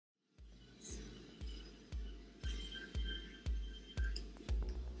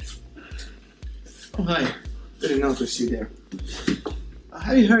Oh, hi, didn't notice you there.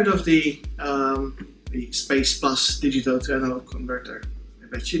 Have you heard of the Space Plus digital to analog converter? I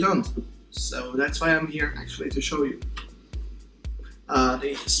bet you don't. So that's why I'm here actually to show you.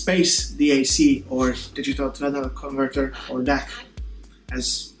 The Space DAC, or digital to analog converter, or DAC,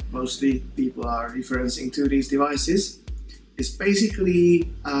 as mostly people are referencing to these devices, is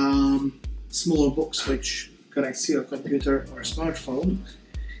basically a small box which connects to your computer or smartphone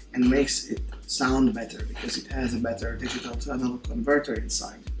and makes it sound better because it has a better digital to analog converter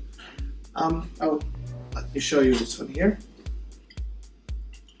inside. Let me show you this one here.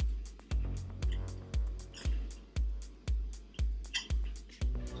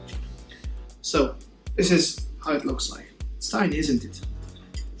 So this is how it looks like. It's tiny, isn't it?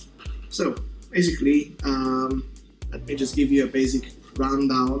 So basically, let me just give you a basic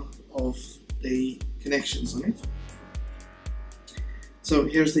rundown of the connections on it. So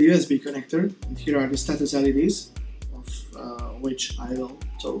here's the USB connector, and here are the status LEDs, of which I will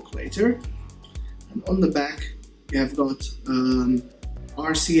talk later. And on the back, you have got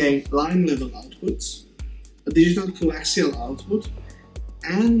RCA line level outputs, a digital coaxial output,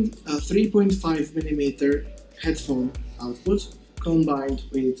 and a 3.5mm headphone output combined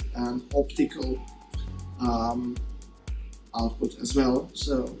with an optical output as well.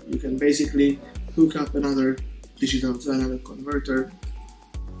 So you can basically hook up another digital to analog converter,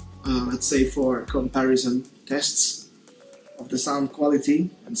 let's say for comparison tests of the sound quality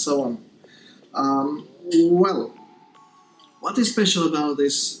and so on. Well, what is special about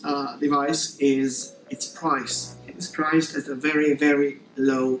this device is its price. It is priced at a very, very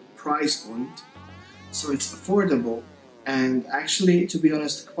low price point, so it's affordable. And actually, to be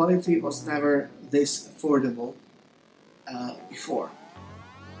honest, quality was never this affordable before.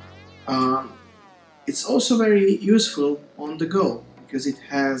 It's also very useful on the go because it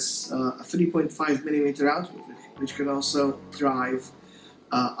has a 3.5mm output, which can also drive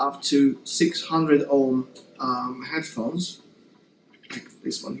up to 600 ohm headphones, like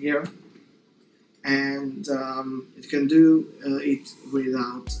this one here, and it can do it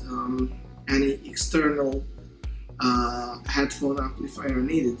without any external headphone amplifier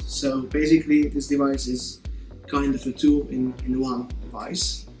needed. So basically this device is kind of a two in one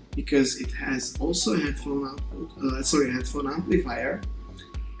device, because it has also a headphone output, headphone amplifier,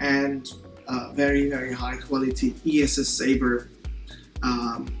 and very, very high quality s.r.o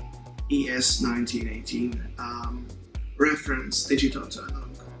ES1918 reference digital to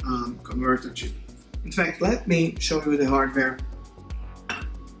analog converter chip. In fact, let me show you the hardware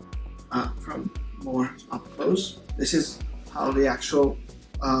from more up close. This is how the actual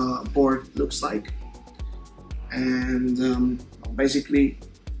board looks like, and basically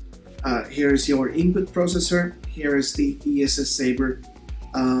here is your input processor. Here is the s.r.o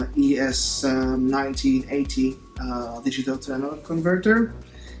ES1980 digital to analog converter,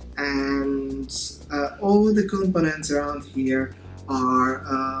 and all the components around here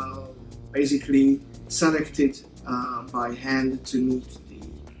are basically selected by hand to meet the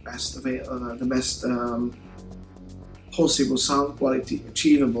best possible sound quality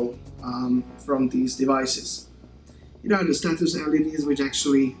achievable from these devices. Here are the status LEDs, which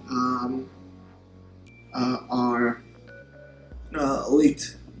actually are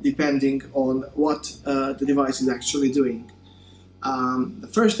lit depending on what the device is actually doing. The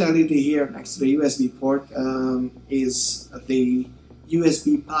first LED here next to the USB port is the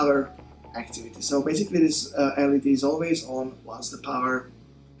USB power activity. So basically this LED is always on once the power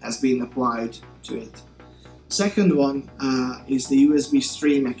has been applied to it. Second one is the USB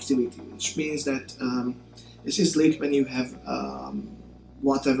stream activity, which means that this is lit when you have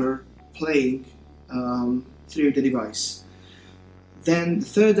whatever playing through the device. Then the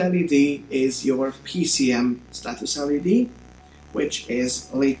third LED is your PCM status LED, which is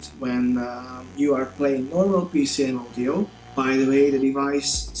lit when you are playing normal PCM audio. By the way, the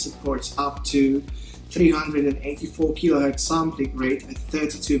device supports up to 384 kHz sampling rate at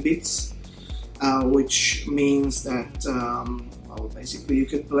 32 bits, which means that well, basically you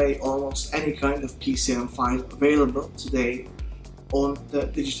can play almost any kind of PCM file available today on the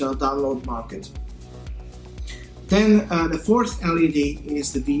digital download market. Then the fourth LED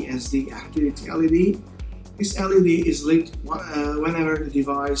is the DSD activity LED. This LED is lit whenever the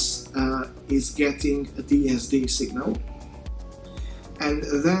device is getting a DSD signal. And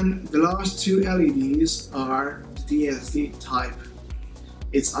then the last two LEDs are the DSD type.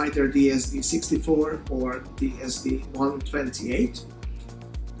 It's either DSD64 or DSD128.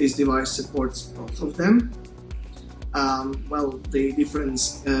 This device supports both of them. Well, the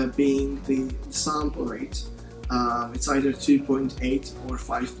difference being the sample rate. It's either 2.8 or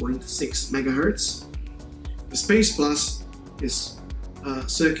 5.6 megahertz. The Space Plus, this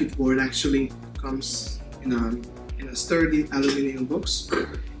circuit board actually comes in a sturdy aluminum box.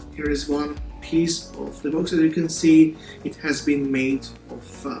 Here is one piece of the box. As you can see, it has been made of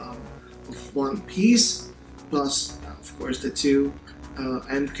one piece, plus of course the two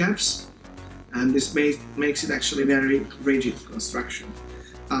end caps, and this makes it actually very rigid construction.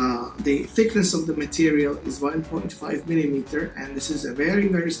 The thickness of the material is 1.5 millimeter, and this is a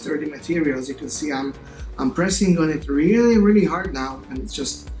very sturdy material. As you can see, I'm pressing on it really hard now, and it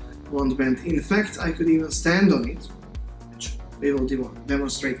just won't bend. In fact, I could even stand on it, which we will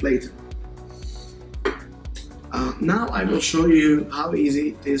demonstrate later. Now I will show you how easy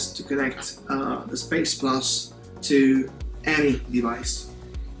it is to connect the Space Plus to any device.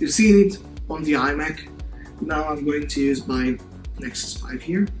 You've seen it on the iMac. Now I'm going to use my Nexus 5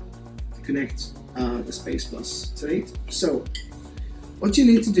 here to connect the Space Plus to it. So what you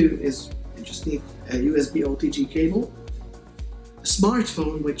need to do is you just need a USB OTG cable, a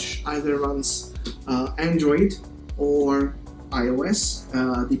smartphone which either runs Android or iOS,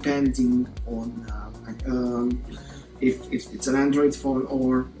 depending on if it's an Android phone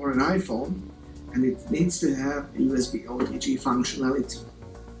or an iPhone, and it needs to have USB OTG functionality.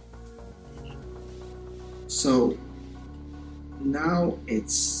 So now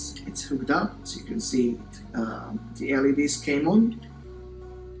it's hooked up, so you can see the LEDs came on.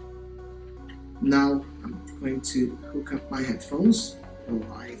 Now I'm going to hook up my headphones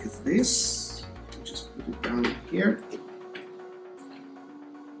like this. Just put it down here,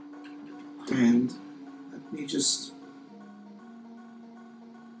 and let me just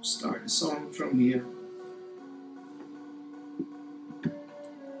start a song from here.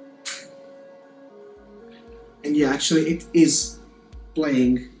 And yeah, actually it is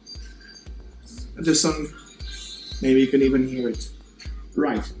playing the song. Maybe you can even hear it.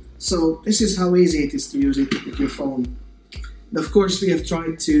 Right, so this is how easy it is to use it with your phone. And of course we have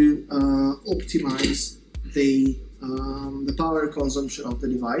tried to optimize the power consumption of the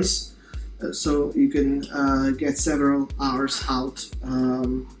device, so you can get several hours out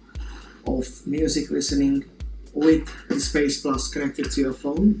of music listening with the Space Plus connected to your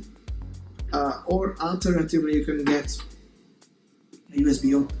phone. Or alternatively, you can get a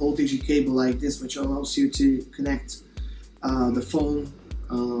USB OTG cable like this, which allows you to connect the phone,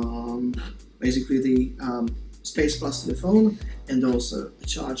 basically the Space Plus to the phone, and also a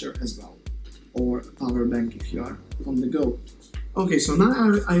charger as well, or a power bank if you are on the go. Okay, so now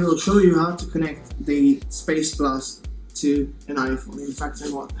I will show you how to connect the Space Plus to an iPhone. In fact, I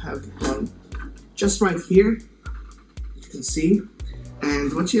have one just right here, you can see.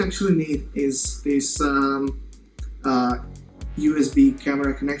 And what you actually need is this USB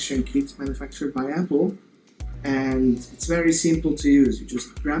camera connection kit manufactured by Apple, and it's very simple to use. You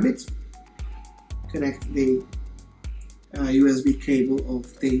just grab it, connect the USB cable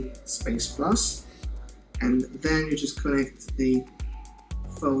of the Space Plus, and then you just connect the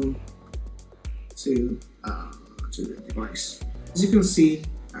phone to the device. As you can see,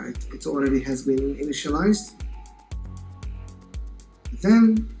 it already has been initialized.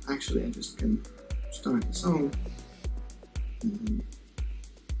 Then, actually, I just can start the song.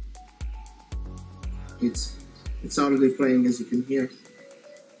 It's already playing, as you can hear.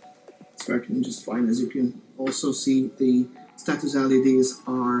 It's working just fine. As you can also see, the status LEDs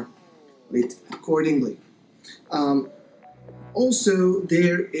are lit accordingly. Also,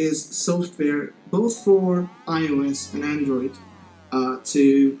 there is software both for iOS and Android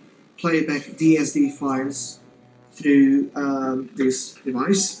to play back DSD files through this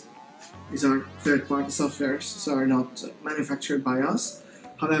device. These are third-party softwares, so are not manufactured by us.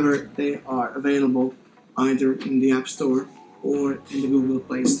 However, they are available either in the App Store or in the Google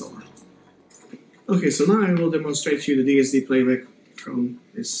Play Store. Okay, so now I will demonstrate you the DSD playback from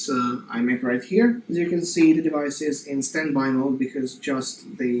this iMac right here. As you can see, the device is in standby mode because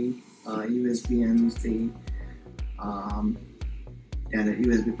just the USB and the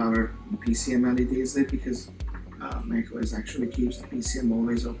USB power and PCM LED is lit, because macOS actually keeps the PCM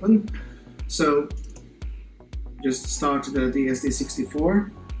always open. So just start the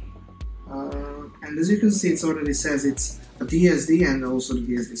DSD64, and as you can see, it already says it's a DSD, and also the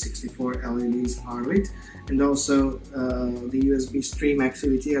DSD64 LEDs are lit, and also the USB stream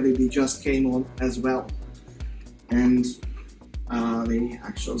activity LED just came on as well, and the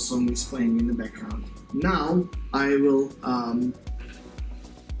actual song is playing in the background. Now I will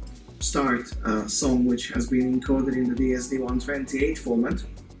start a song which has been encoded in the DSD128 format.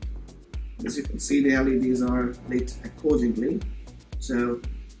 As you can see, the LEDs are lit accordingly. So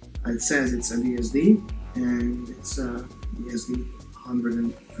it says it's a DSD, and it's a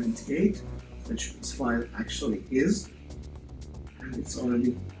DSD128. which this file actually is, and it's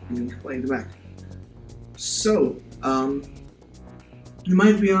already being played back. So you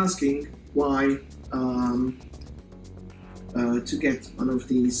might be asking why to get one of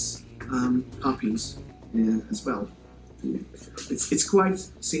these copies as well. It's quite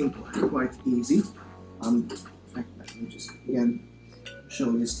simple and quite easy. In fact, let me just again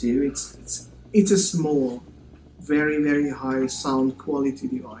show this to you. It's a small, very high sound quality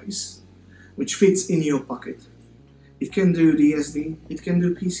device which fits in your pocket. It can do DSD, it can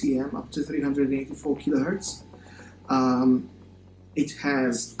do PCM up to 384 kHz. It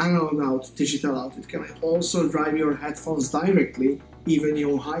has analog out, digital out. It can also drive your headphones directly, even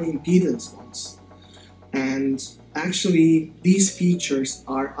your high impedance ones. And actually, these features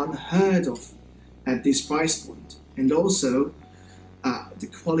are unheard of at this price point. And also, the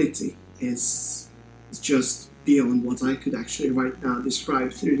quality is just beyond what I could actually right now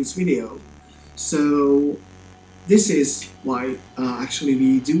describe through this video. So this is why actually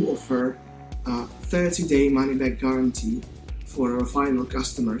we do offer a 30-day money-back guarantee for our final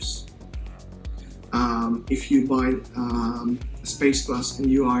customers. If you buy Space Plus and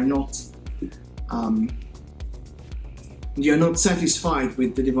you are not satisfied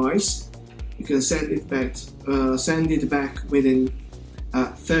with the device, you can send it back within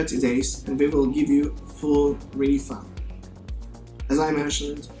 30 days, and we will give you full refund. As I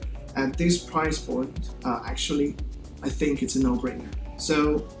mentioned, at this price point, actually, I think it's a no-brainer.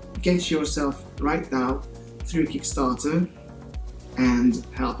 So get yourself right now through Kickstarter and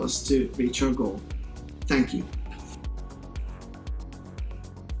help us to reach our goal. Thank you.